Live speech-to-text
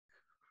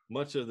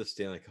much of the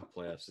Stanley Cup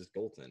playoffs is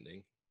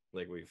goaltending,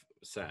 like we've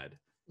said.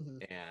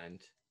 Mhm.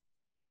 And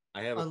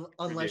I have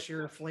unless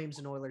you're Flames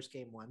and Oilers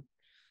game 1.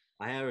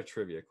 I have a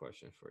trivia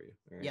question for you.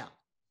 All right? Yeah.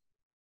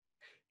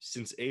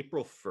 Since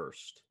April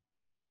 1st,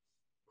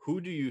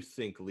 who do you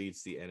think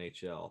leads the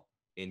NHL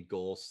in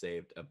goals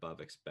saved above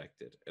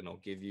expected? And I'll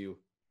give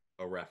you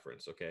a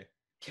reference, okay?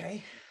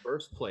 Okay.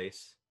 First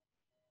place,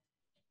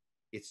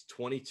 it's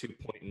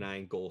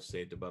 22.9 goals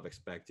saved above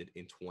expected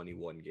in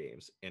 21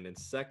 games. And in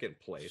second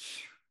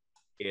place,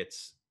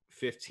 it's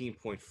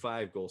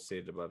 15.5 goals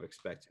saved above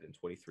expected in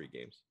 23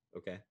 games,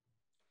 okay?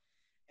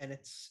 And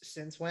it's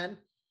since when?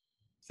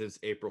 Since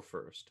April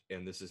 1st.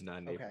 And this is not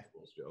an April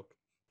Fool's joke.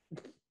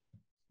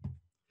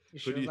 You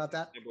sure about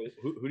that?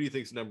 Who do you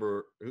think's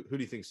who do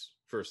you think's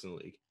first in the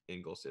league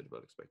in goals saved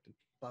above expected?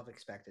 Above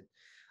expected.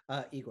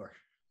 Igor.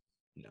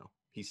 No,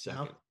 he's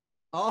second. No?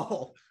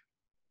 Oh.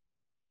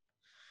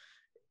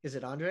 Is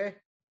it Andre?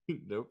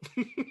 Nope.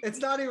 It's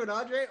not even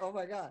Andre? Oh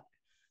my God.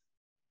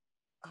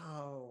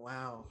 Oh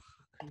wow.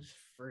 Who's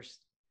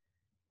first?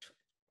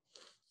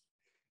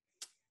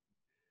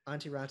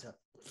 Auntie Ranta.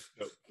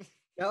 Nope.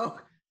 No.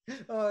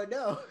 Oh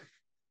no.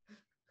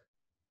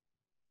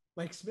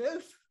 Mike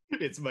Smith?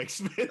 It's Mike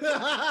Smith.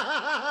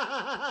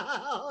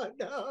 Oh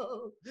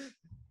no.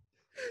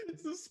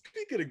 So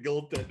speaking of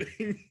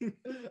goaltending,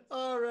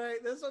 all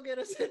right, this will get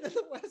us into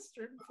the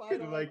Western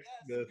Final. Mike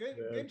Smith,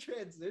 good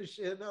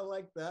transition. I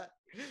like that.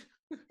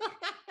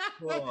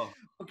 Oh.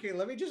 Okay,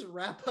 let me just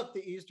wrap up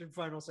the Eastern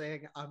Final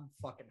saying I'm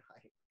fucking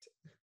hyped.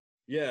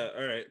 Yeah,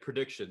 all right.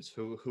 Predictions.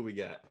 Who we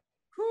got?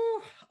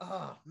 Whew.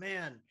 Oh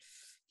man.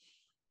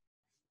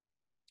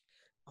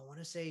 I want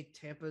to say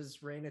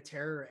Tampa's reign of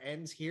terror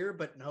ends here,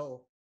 but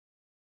no.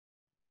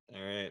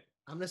 All right.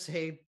 I'm going to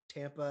say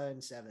Tampa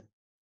in 7.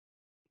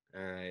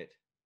 All right.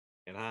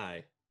 And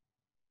I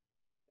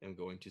am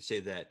going to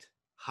say that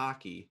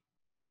hockey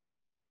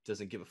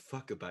doesn't give a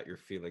fuck about your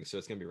feelings, so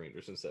it's going to be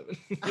Rangers in 7.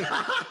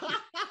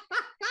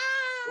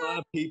 A lot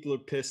of people are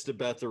pissed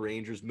about the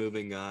Rangers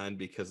moving on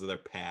because of their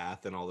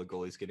path and all the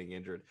goalies getting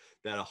injured.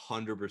 That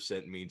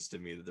 100% means to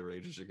me that the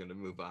Rangers are going to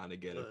move on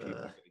again, and people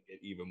are going to get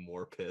even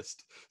more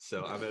pissed.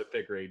 So I'm going to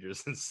pick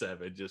Rangers in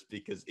 7 just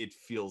because it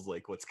feels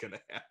like what's going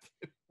to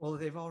happen. Well,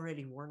 they've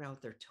already worn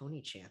out their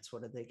Tony chance.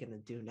 What are they going to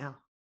do now?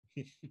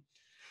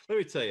 Let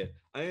me tell you,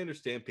 I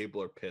understand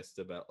people are pissed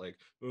about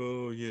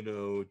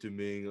Domingo.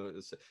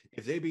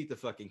 If they beat the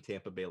fucking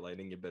Tampa Bay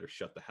Lightning, you better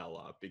shut the hell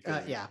up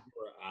because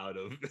we're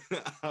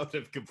out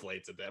of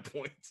complaints at that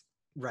point.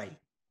 Right.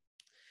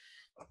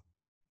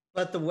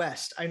 But the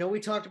West, I know we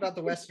talked about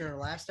the West in our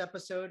last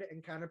episode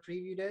and kind of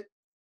previewed it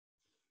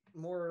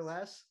more or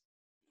less.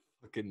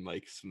 Fucking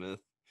Mike Smith.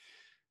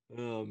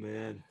 Oh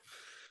man.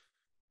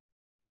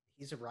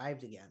 He's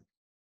arrived again.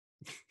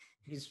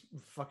 He's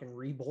fucking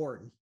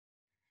reborn.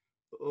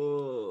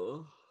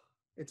 Oh,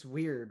 it's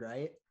weird,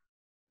 right?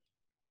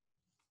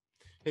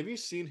 Have you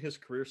seen his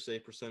career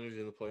save percentage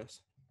in the playoffs?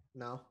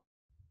 No.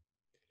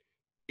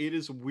 It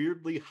is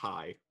weirdly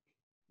high.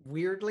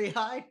 Weirdly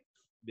high?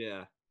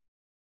 Yeah.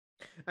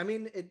 I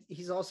mean,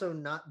 he's also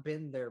not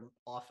been there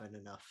often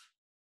enough.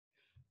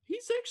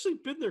 He's actually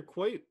been there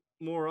quite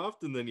more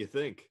often than you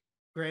think.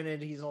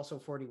 Granted, he's also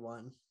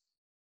 41.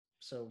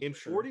 So in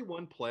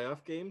 41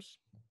 playoff games,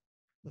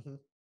 mm-hmm.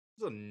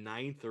 It's a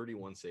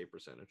 .931 save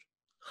percentage.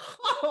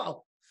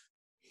 Oh,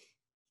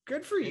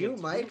 good for you,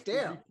 Mike.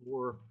 Damn.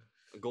 4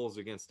 goals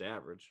against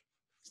average.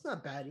 It's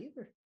not bad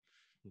either.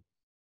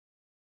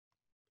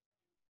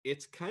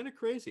 It's kind of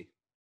crazy.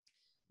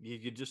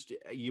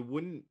 You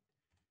wouldn't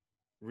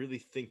really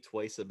think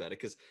twice about it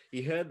because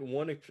he had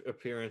one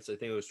appearance. I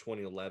think it was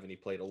 2011. He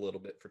played a little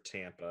bit for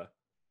Tampa,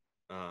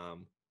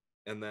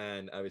 and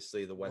then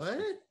obviously the Western.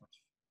 What?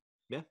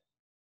 Yeah.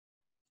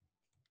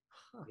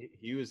 Huh.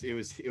 It was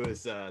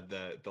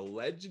the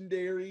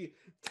legendary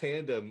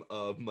tandem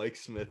of Mike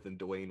Smith and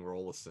Dwayne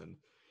Rollison.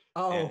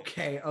 Oh,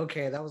 okay.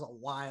 That was a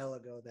while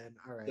ago then.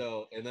 All right.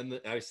 So, and then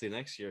obviously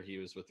next year he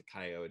was with the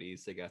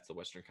Coyotes. They got to the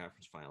Western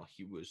Conference Final.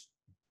 He was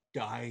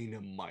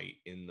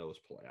dynamite in those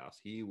playoffs.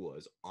 He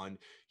was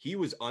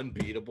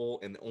unbeatable,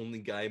 and the only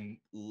guy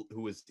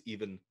who was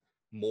even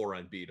more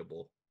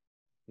unbeatable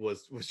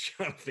was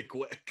Jonathan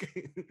Quick.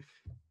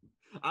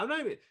 I'm not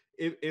even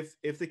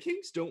if the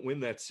Kings don't win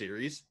that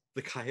series,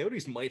 the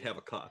Coyotes might have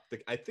a cup.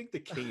 I think the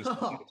Kings might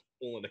have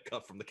stolen a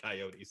cup from the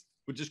Coyotes,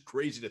 which is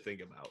crazy to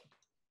think about.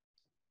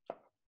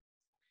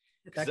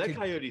 Because that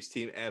Coyotes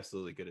team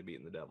absolutely could have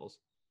beaten the Devils.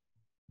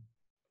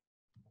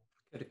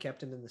 Could have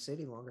kept him in the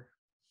city longer.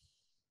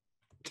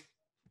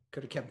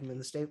 Could have kept him in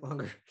the state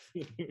longer.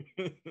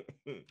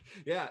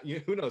 Yeah,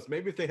 who knows?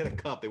 Maybe if they had a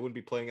cup, they wouldn't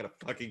be playing at a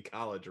fucking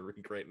college or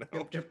rink right now.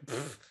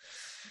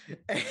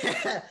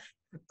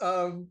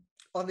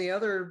 On the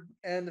other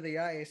end of the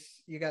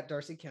ice, you got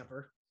Darcy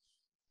Kuemper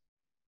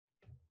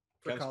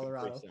for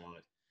Colorado.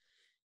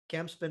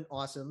 Kemp's been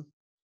awesome.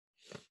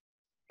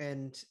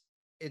 And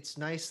it's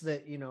nice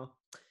that,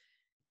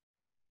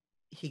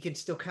 he can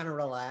still kind of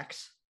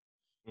relax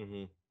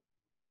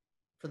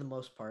for the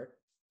most part.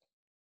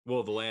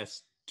 Well, the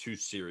last two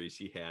series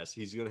he has.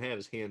 He's going to have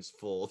his hands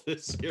full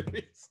this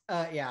series.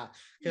 Yeah,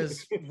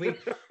 because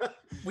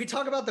we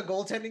talk about the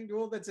goaltending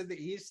duel that's in the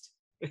East.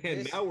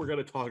 And now we're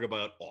going to talk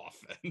about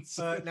offense.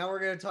 Now we're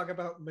going to talk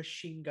about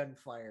machine gun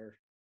fire.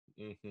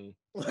 Mm-hmm.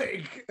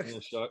 Like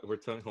we're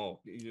talking. Oh,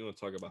 you want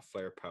to talk about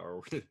firepower?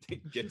 We're going to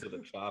get to the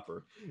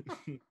chopper.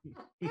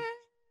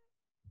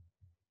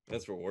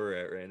 That's where we're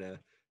at right now.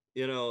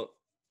 You know,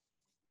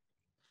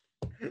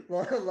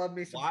 love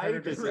me some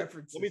Predator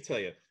references. Let me tell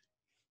you.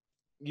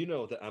 You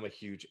know that I'm a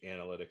huge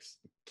analytics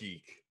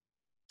geek.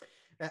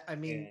 I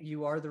mean, and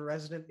you are the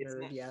resident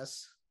nerd,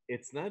 yes.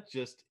 It's not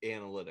just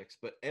analytics,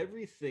 but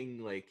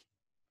everything like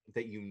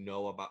that you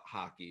know about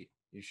hockey.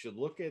 You should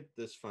look at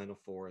this Final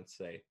Four and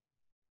say,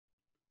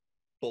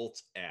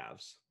 Bolts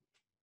Avs.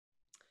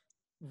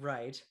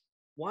 Right.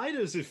 Why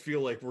does it feel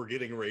like we're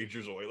getting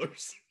Rangers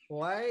Oilers?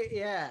 Why?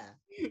 Yeah.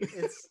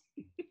 It's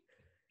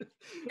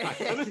I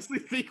honestly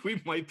think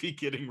we might be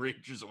getting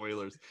Rangers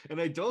Oilers,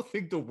 and I don't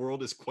think the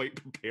world is quite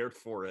prepared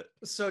for it.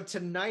 So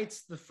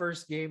tonight's the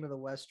first game of the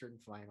Western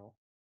Final,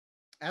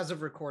 as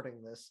of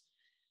recording this,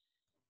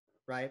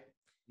 right?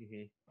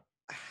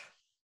 Mm-hmm.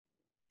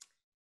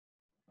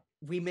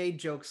 We made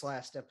jokes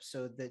last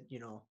episode that, you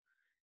know,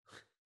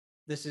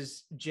 this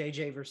is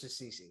JJ versus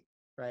Ceci,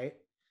 right?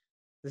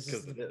 This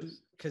is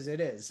because it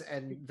is,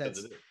 and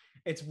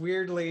it's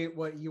weirdly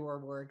what you are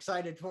more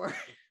excited for.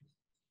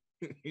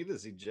 He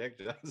does see Jack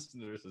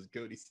Johnson versus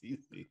Cody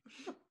Ceci.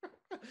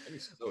 I'm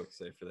so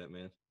excited for that,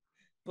 man.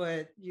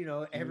 But you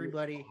know,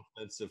 everybody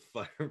offensive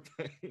fire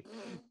by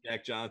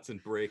Jack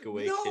Johnson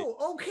breakaway. No, kick.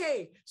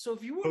 Okay. So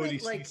if you want Cody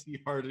to like Ceci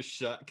hardest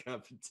shot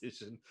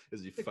competition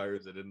as he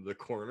fires it into the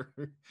corner.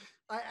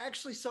 I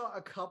actually saw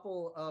a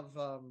couple of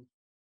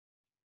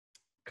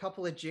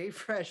J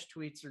Fresh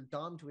tweets or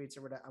Dom tweets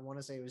or whatever. I want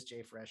to say it was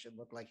J Fresh. It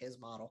looked like his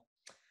model.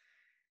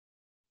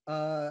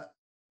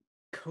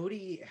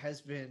 Cody has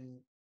been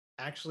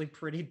actually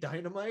pretty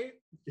dynamite.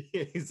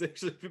 Yeah, he's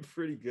actually been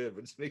pretty good,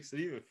 but it makes it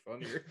even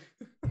funnier.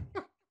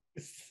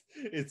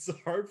 It's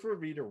hard for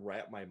me to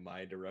wrap my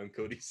mind around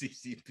Cody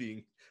Ceci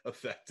being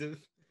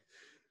effective.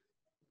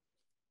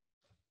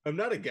 I'm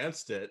not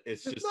against it.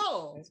 It's just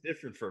it's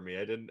different for me.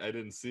 I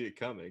didn't see it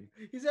coming.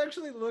 He's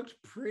actually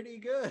looked pretty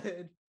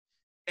good.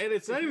 And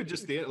it's not even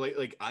just the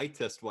like eye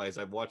test wise.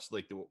 I've watched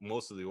like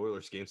most of the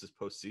Oilers games this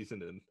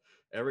postseason, and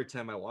every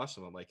time I watch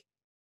them, I'm like,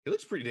 he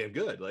looks pretty damn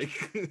good. Like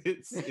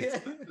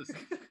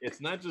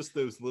it's not just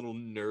those little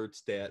nerd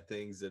stat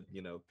things that,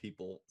 you know,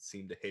 people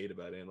seem to hate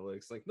about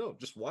analytics. Like, no,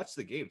 just watch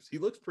the games. He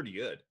looks pretty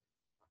good.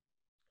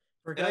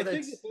 For a guy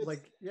that's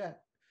like, yeah,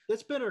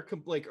 that's been our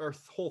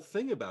whole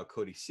thing about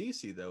Cody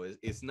Ceci though.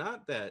 Is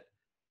not that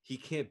he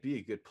can't be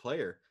a good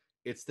player.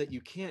 It's that you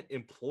can't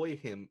employ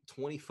him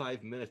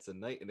 25 minutes a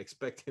night and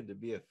expect him to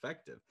be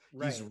effective.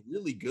 Right. He's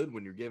really good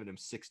when you're giving him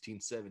 16,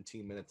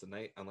 17 minutes a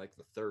night on like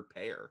the third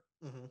pair.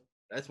 Mm-hmm.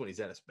 That's when he's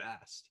at his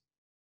best.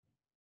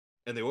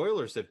 And the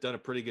Oilers have done a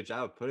pretty good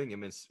job of putting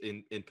him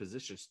in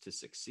positions to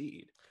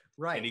succeed.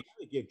 Right. And you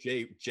gotta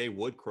give Jay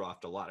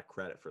Woodcroft a lot of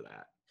credit for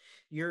that.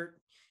 You're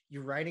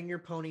riding your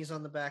ponies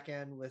on the back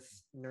end with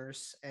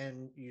Nurse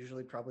and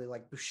usually probably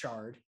like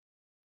Bouchard.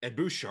 And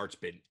Bouchard's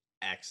been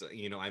excellent.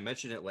 You know, I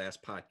mentioned it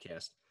last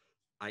podcast.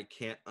 I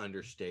can't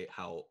understate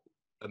how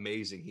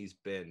amazing he's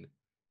been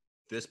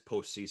this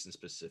postseason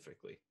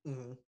specifically.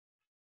 Mm-hmm.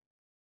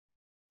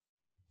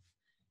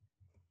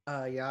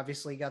 You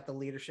obviously got the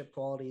leadership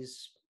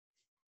qualities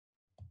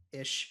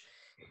ish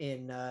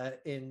in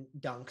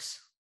dunks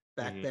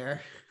back mm-hmm.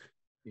 there.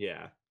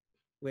 Yeah.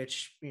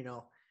 Which, you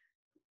know,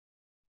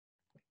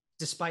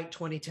 despite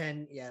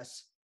 2010,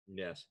 yes.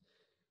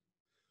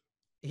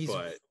 He's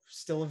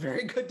still a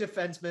very good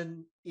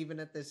defenseman, even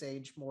at this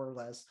age, more or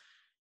less,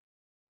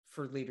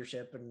 for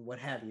leadership and what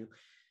have you.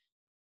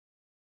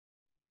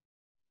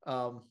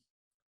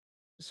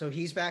 So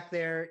he's back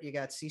there. You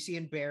got Ceci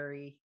and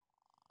Barry.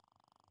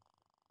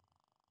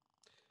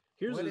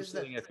 Here's the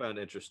thing I found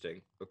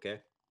interesting. Okay.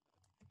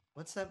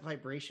 What's that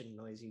vibration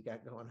noise you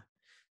got going?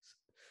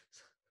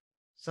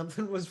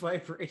 Something was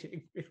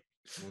vibrating.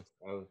 It's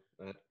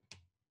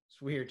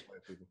weird.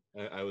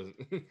 I was.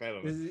 I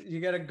don't know. You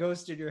got a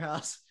ghost in your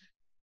house.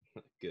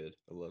 Good.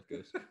 I love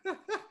ghosts.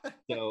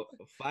 So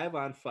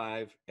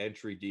 5-on-5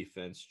 entry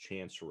defense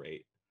chance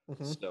rate.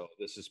 Mm-hmm. So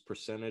this is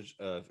percentage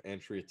of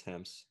entry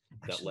attempts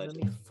that led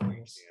to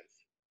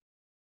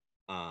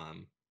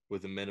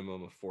with a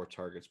minimum of 4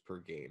 targets per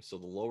game. So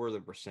the lower the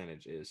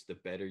percentage is, the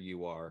better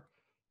you are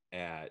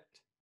at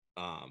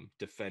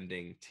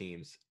defending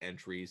teams'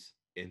 entries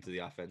into the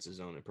offensive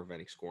zone and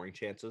preventing scoring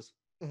chances.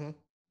 Mm-hmm.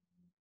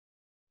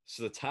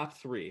 So the top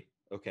 3,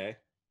 okay.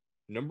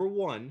 Number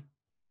 1,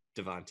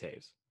 Devon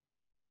Toews.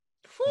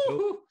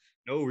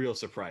 No real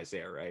surprise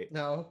there, right?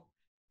 No.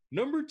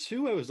 Number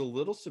 2, I was a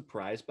little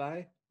surprised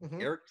by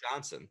Erik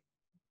Johnson.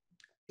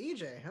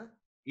 EJ, huh?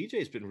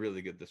 EJ's been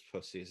really good this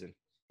postseason.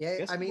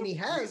 Yeah, I mean, he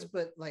has,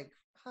 but like,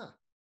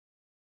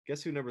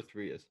 Guess who number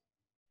 3 is?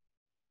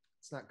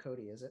 It's not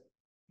Cody, is it?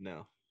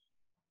 No.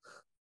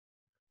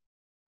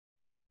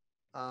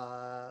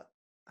 And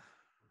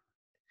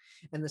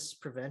this is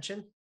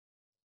prevention?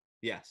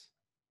 Yes.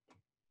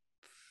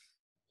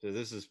 So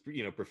this is,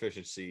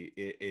 proficiency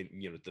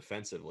in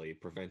defensively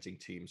preventing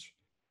teams,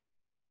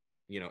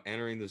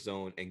 entering the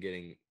zone and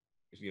getting,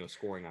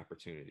 scoring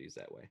opportunities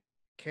that way.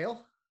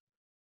 Cale?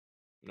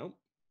 Nope.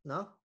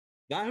 No?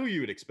 Not who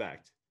you would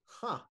expect.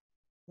 Huh.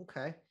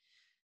 Okay.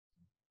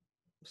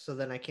 So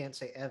then I can't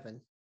say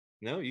Evan.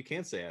 No, you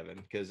can't say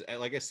Evan because,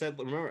 like I said,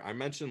 remember I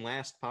mentioned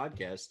last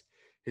podcast,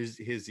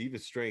 his even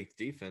strength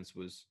defense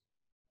was,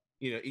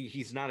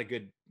 he's not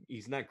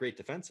great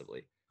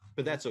defensively,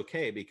 but that's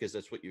okay because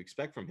that's what you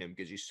expect from him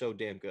because he's so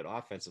damn good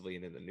offensively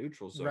and in the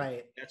neutral zone.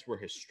 Right. That's where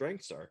his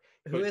strengths are.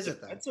 Who but is it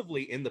then?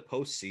 Defensively in the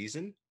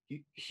postseason,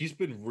 he's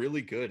been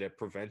really good at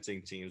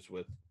preventing teams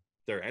with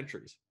their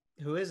entries.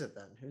 Who is it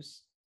then?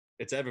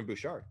 It's Evan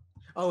Bouchard.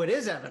 Oh, it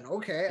is Evan.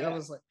 Okay. Yeah. I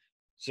was like,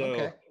 so.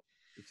 Okay.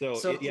 So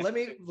let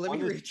me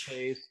reach.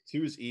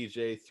 2 is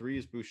EJ, 3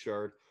 is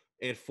Bouchard,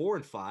 and 4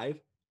 and 5,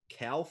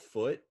 Cal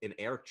Foote and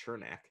Eric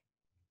Chernak.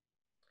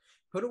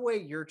 Put away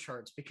your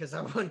charts because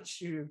I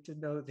want you to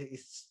know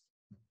these.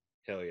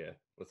 Hell yeah.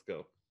 Let's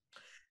go.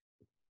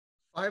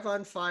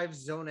 5-on-5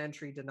 zone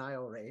entry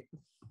denial rate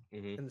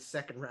in the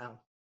second round.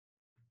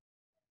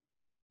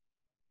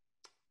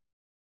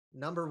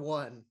 Number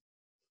 1,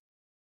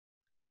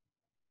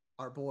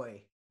 our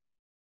boy,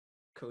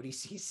 Cody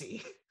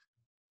Ceci.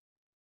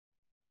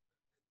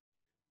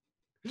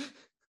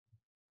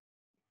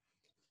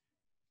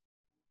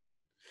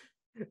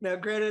 Now,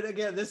 granted,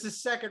 again, this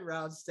is second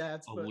round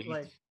stats, but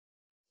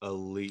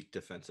elite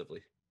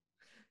defensively.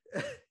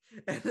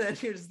 And then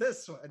here's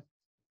this one.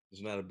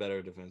 There's not a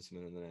better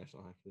defenseman in the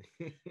National Hockey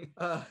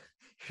League.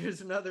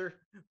 Here's another.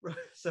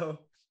 So,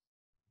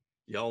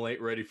 y'all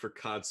ain't ready for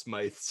Conn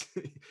Smythes.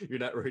 You're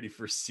not ready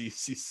for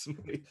CC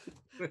Smythe.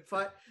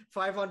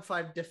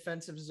 5-on-5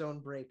 defensive zone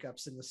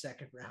breakups in the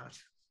second round.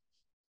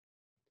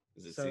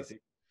 Is it CC?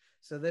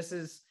 So this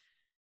is,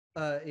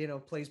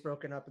 plays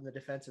broken up in the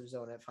defensive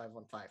zone at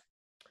 5-on-5.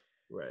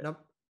 Right.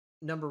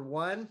 Number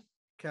 1,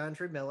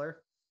 Kadri Miller.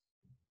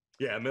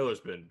 Yeah, Miller's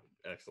been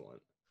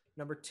excellent.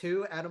 Number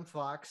 2, Adam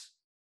Fox.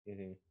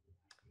 Mm-hmm.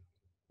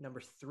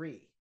 Number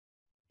 3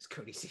 is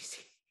Cody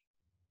Ceci.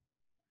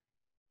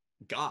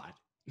 God.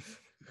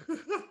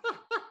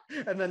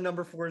 And then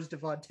number 4 is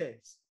Devon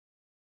Toews.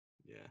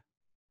 Yeah.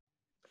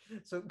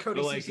 So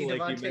Cody Ceci,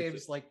 Devon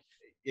Toews,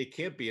 it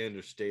can't be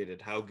understated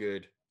how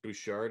good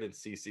Bouchard and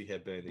Ceci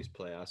have been in these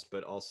playoffs,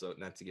 but also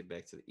not to get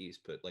back to the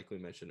East, but like we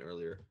mentioned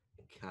earlier,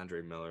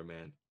 Kadri Miller,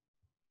 man.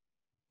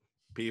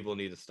 People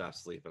need to stop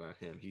sleeping on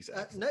him. He's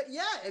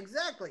yeah,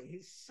 exactly.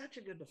 He's such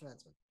a good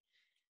defenseman.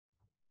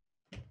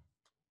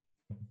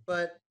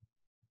 But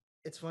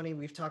it's funny,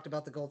 we've talked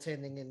about the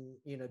goaltending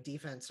and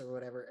defense or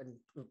whatever, and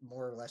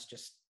more or less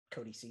just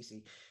Cody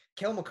Ceci.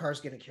 Cale Makar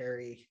is going to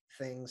carry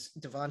things.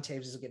 Devon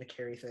Toews is going to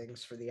carry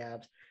things for the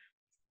Avs.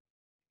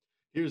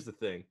 Here's the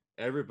thing.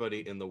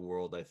 Everybody in the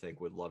world, I think,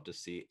 would love to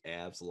see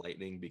Avs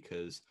Lightning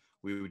because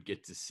we would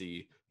get to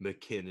see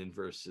MacKinnon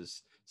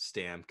versus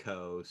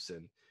Stamkos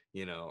and,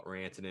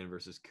 Rantanen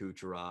versus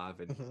Kucherov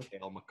and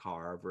Cale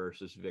Makar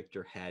versus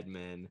Victor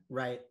Hedman.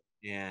 Right.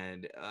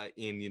 And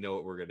you know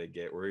what we're going to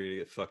get? We're going to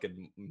get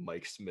fucking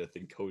Mike Smith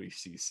and Cody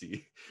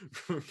Ceci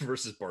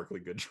versus Barclay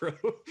Goodrow.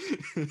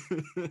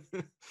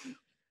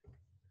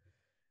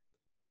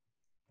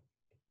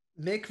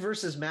 Mick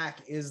versus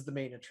Mac is the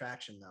main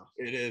attraction, though.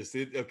 It is.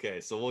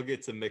 Okay, so we'll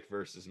get to Mick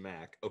versus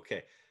Mac.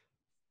 Okay.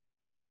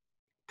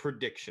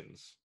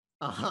 Predictions.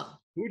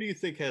 Who do you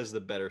think has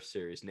the better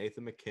series,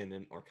 Nathan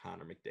MacKinnon or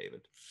Connor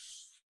McDavid?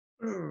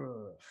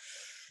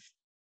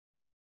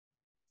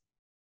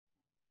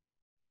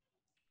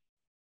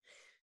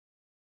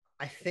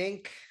 I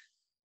think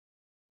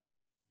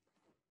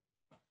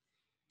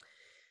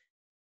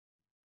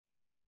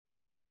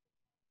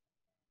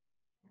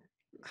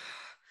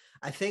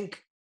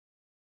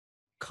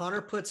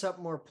Connor puts up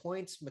more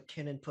points,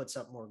 MacKinnon puts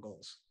up more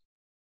goals.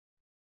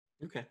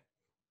 Okay.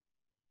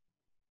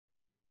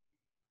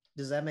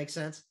 Does that make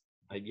sense?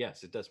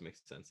 Yes, it does make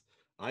sense.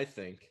 I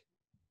think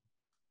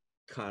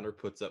Connor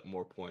puts up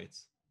more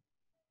points,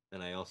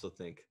 and I also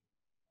think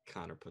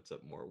Connor puts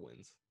up more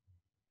wins.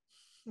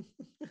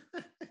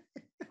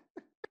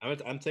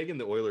 I'm taking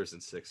the Oilers in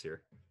 6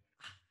 here.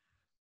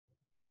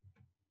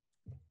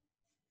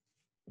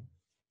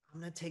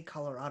 I'm going to take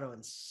Colorado in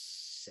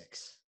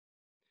 6.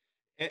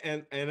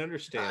 And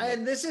understand.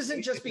 And this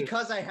isn't just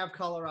because I have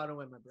Colorado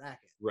in my bracket.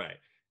 Right.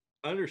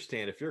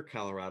 Understand if you're a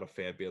Colorado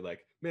fan, be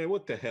like, man,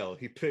 what the hell?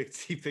 He picked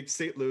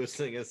St. Louis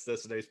against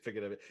this, and he's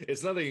picking of it.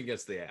 It's nothing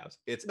against the Avs.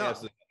 It's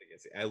absolutely nothing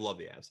against it. I love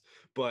the Avs.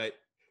 But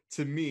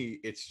to me,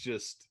 it's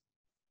just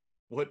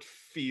what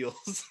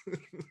feels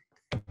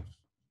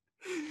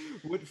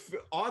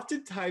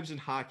oftentimes in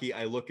hockey,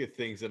 I look at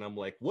things and I'm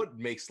like, what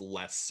makes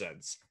less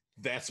sense?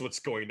 That's what's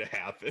going to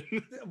happen.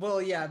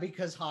 Well, yeah,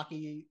 because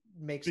hockey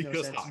makes no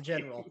sense in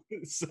general.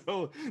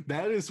 So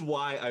that is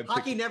why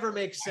hockey never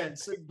makes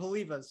sense.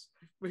 Believe us.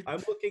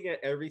 I'm looking at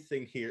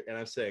everything here and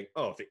I'm saying,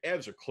 oh, the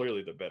Avs are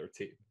clearly the better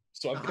team.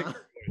 So I'm picking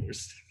the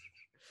Oilers.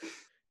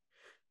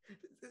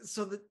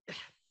 So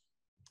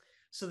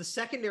the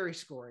secondary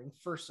scoring,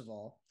 first of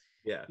all,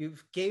 Yeah.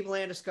 You've Gabe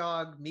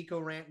Landeskog, Mikko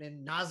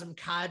Rantanen, Nazem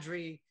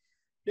Kadri.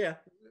 Yeah.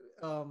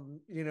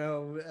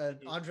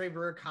 Andre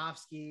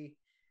Burakovsky.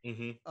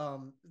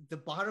 The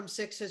bottom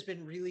six has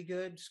been really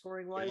good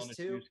scoring wise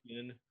too.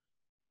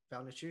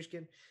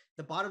 Valnichushkin.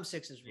 The bottom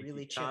six has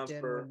really chipped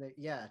in when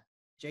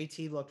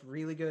JT looked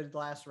really good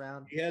last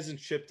round. He hasn't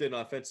chipped in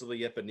offensively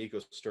yet, but Nico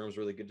Sturm's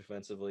really good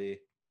defensively.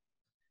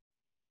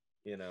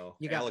 You got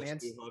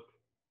Alex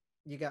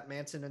you got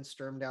Manson and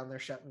Sturm down there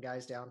shutting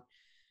guys down.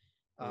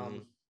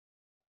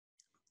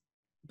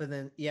 But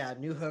then,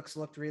 New Hooks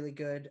looked really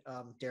good.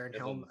 Darren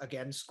Helm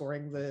again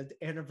scoring the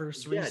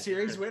anniversary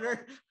series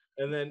winner.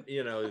 And then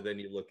then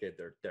you look at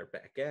their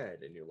back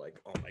end, and you're like,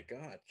 oh my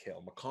God,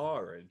 Cale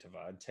Makar and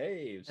Tavon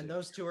Taves, and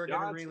those two are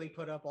going to really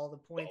put up all the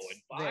points.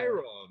 And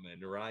Byram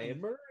and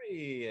Ryan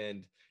Murray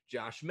and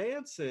Josh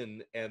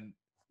Manson and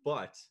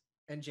I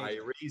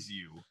raise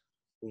you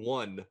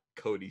one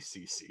Cody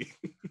Ceci.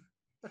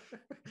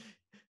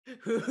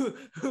 Who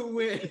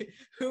would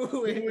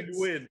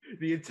win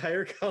the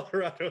entire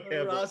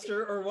Colorado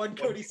roster or one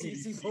Cody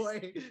Ceci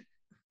play?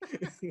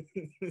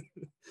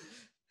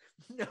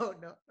 No,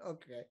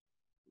 okay.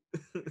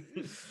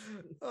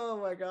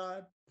 Oh my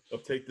God. I'll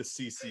take the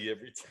CC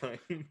every time.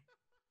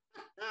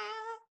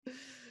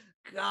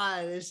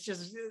 God, it's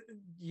just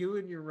you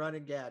and your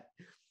running gag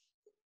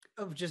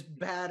of just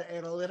bad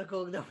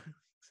analytical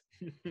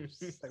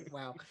numbers. Like,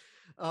 wow.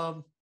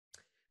 But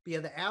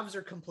the Avs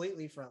are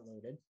completely front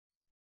loaded.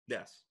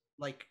 Yes.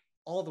 Like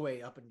all the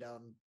way up and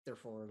down their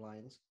forward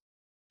lines.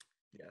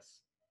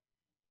 Yes.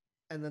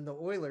 And then the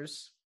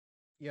Oilers,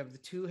 you have the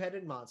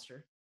two-headed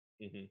monster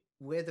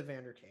with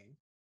Evander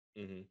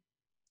Kane,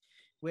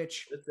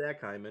 which it's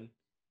Zach Hyman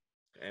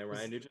and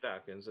Ryan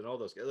Nugent-Hopkins and all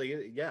those guys.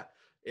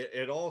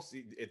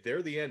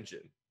 They're the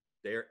engine.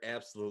 They're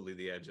absolutely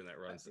the engine that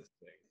runs this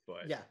thing.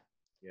 But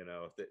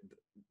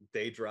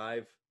they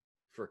drive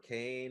for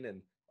Kane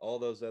and all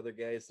those other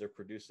guys. They're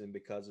producing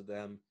because of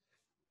them.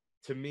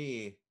 To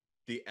me,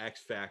 the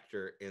X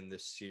factor in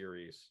this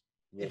series,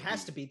 it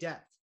has to be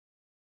depth.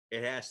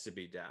 It has to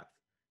be depth.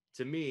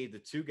 To me, the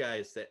two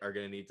guys that are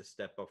going to need to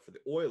step up for the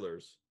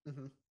Oilers are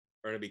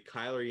going to be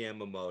Kyler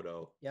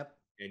Yamamoto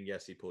and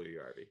Jesse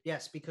Puljujarvi.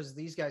 Yes, because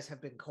these guys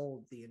have been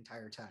cold the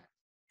entire time.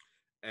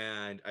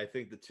 And I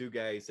think the two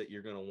guys that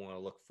you're going to want to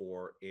look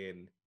for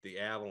in the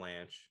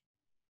Avalanche,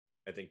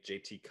 I think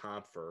JT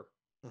Compher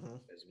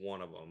is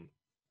one of them.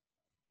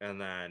 And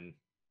then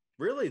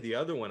really the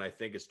other one, I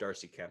think, is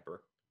Darcy Kuemper.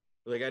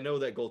 Like, I know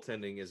that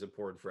goaltending is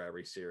important for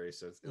every series,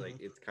 so it's like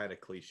it's kind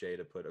of cliche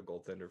to put a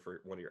goaltender for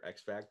one of your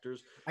X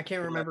factors. I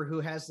can't remember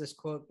who has this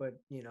quote, but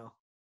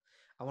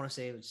I want to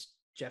say it was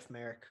Jeff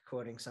Merrick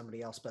quoting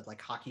somebody else, but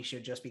like hockey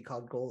should just be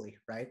called goalie,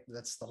 right?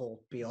 That's the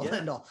whole be all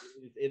end all.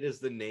 It is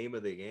the name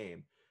of the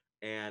game,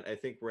 and I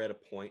think we're at a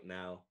point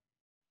now.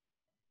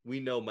 We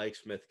know Mike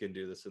Smith can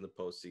do this in the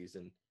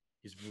postseason.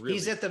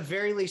 He's at the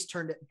very least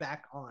turned it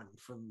back on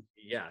from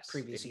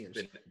previous years.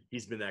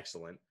 He's been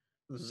excellent.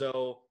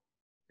 So.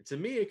 To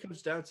me, it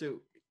comes down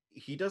to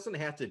he doesn't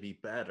have to be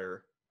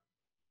better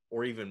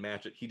or even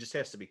match it. He just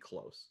has to be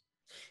close.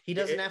 He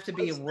doesn't have to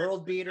be a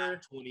world beater.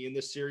 20 in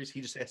this series.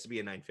 He just has to be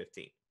a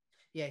 915.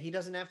 Yeah, he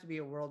doesn't have to be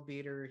a world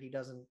beater. He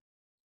doesn't,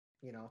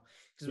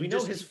 because we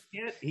know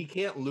he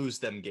can't lose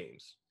them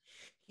games.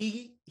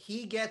 He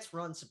gets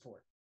run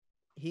support.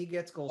 He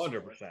gets goal 100%.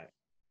 Support.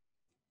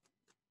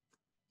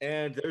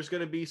 And there's going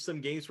to be some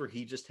games where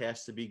he just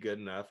has to be good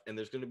enough, and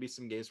there's going to be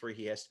some games where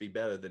he has to be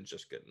better than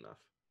just good enough.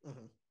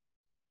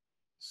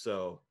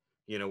 So,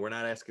 we're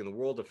not asking the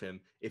world of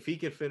him. If he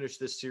can finish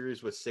this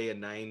series with, say, a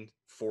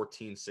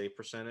 914 save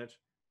percentage,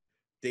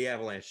 the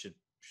Avalanche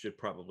should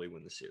probably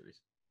win the series.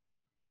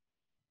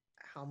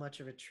 How much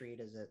of a treat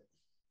is it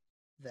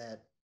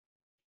that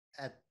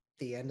at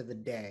the end of the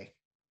day,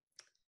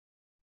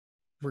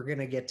 we're going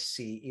to get to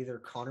see either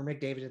Connor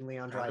McDavid and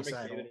Leon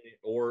Draisaitl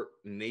or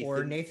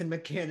Nathan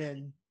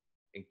MacKinnon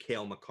and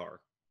Cale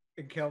Makar.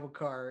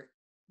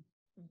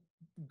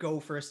 Go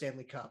for a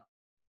Stanley Cup.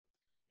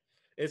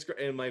 It's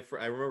great. And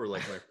I remember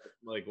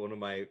like one of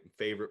my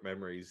favorite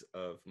memories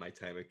of my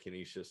time at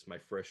Canisius, my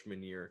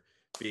freshman year,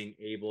 being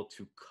able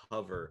to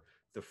cover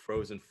the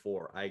Frozen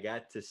Four. I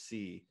got to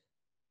see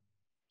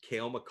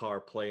Cale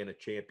Makar play in a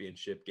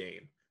championship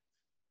game.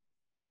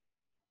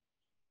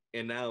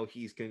 And now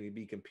he's going to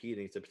be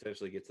competing to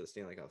potentially get to the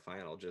Stanley Cup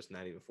final just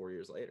not even 4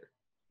 years later.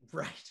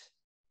 Right.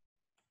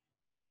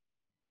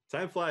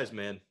 Time flies,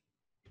 man.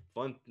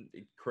 Fun,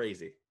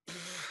 crazy.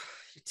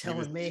 You're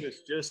telling me. He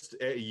was just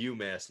at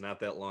UMass not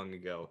that long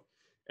ago,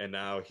 and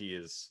now he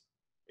is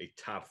a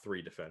top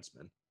 3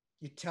 defenseman.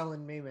 You're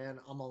telling me, man,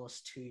 I'm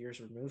almost 2 years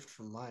removed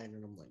from mine,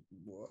 and I'm like,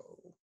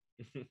 whoa.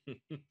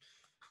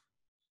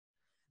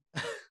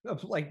 I'm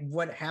like,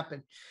 what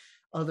happened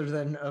other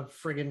than a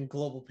friggin'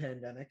 global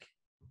pandemic?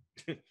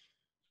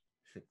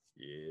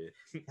 Yeah.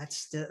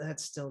 That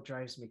still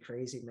drives me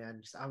crazy,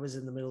 man. I was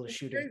in the middle of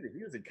shooting. Crazy.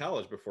 He was in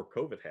college before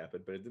COVID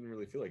happened, but it didn't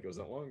really feel like it was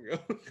that long ago.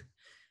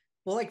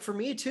 Well, like for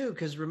me too,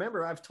 because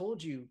remember, I've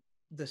told you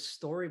this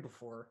story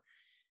before.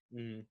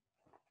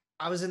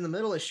 I was in the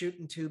middle of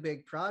shooting 2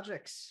 big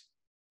projects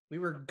We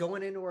were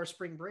going into our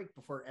spring break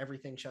before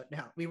everything shut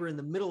down. We were in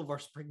the middle of our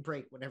spring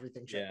break when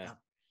everything shut down.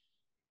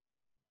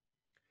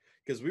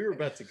 Because we were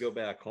about to go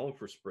back home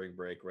for spring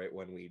break, right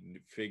when we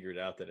figured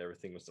out that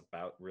everything was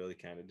about really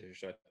kind of to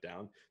shut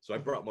down. So I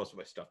brought most of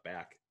my stuff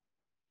back.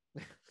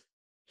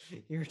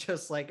 You're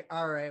just like,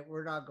 all right,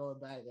 we're not going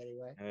back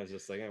anyway. And I was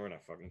just like, hey, we're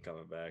not fucking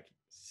coming back.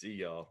 See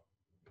y'all.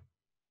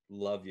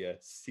 Love you.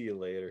 See you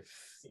later.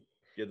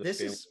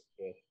 This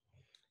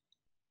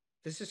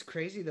is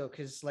crazy though,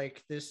 because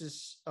like this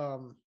is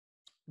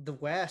the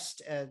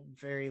West at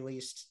very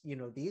least. You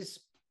know, these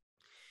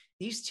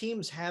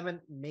teams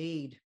haven't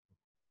made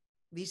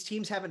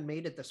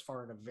it this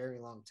far in a very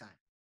long time.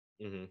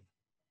 Mm-hmm.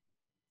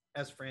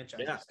 As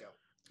franchises go.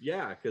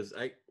 Yeah, because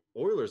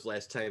Oilers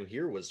last time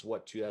here was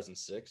what,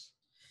 2006?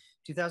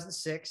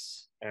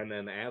 2006. And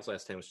then the Avs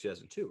last time was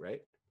 2002, right?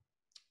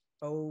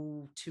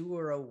 02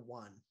 or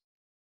 01.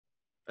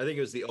 I think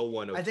it was the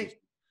 01, 02. I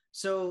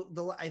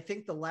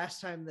think the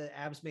last time the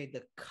Avs made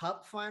the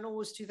Cup final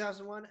was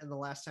 2001, and the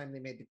last time they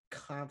made the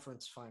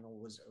conference final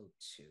was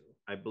 02.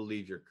 I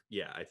believe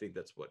I think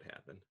that's what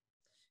happened.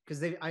 Because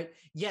they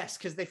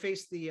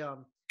faced the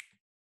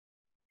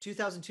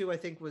 2002, I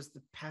think, was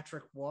the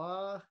Patrick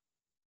Waugh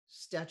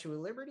Statue of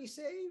Liberty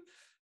save,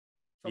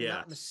 if I'm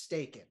not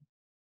mistaken.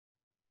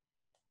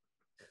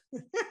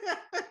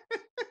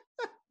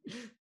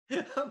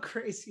 How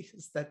crazy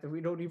is that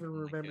we don't even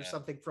remember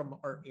something from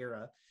our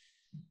era,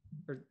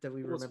 or that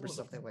we remember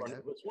something like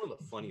that? It's one of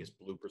the funniest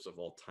bloopers of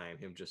all time.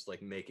 Him just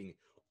like making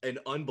an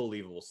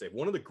unbelievable save,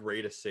 one of the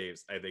greatest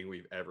saves I think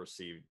we've ever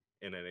seen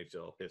in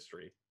NHL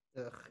history.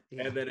 Ugh,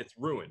 yeah. And then it's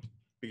ruined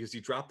because he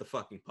dropped the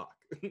fucking puck.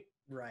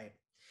 Right.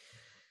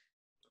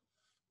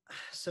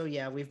 So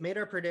yeah, we've made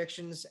our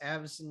predictions.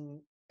 Avs and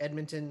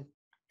Edmonton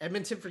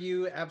for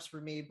you, Avs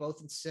for me,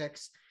 both in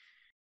 6.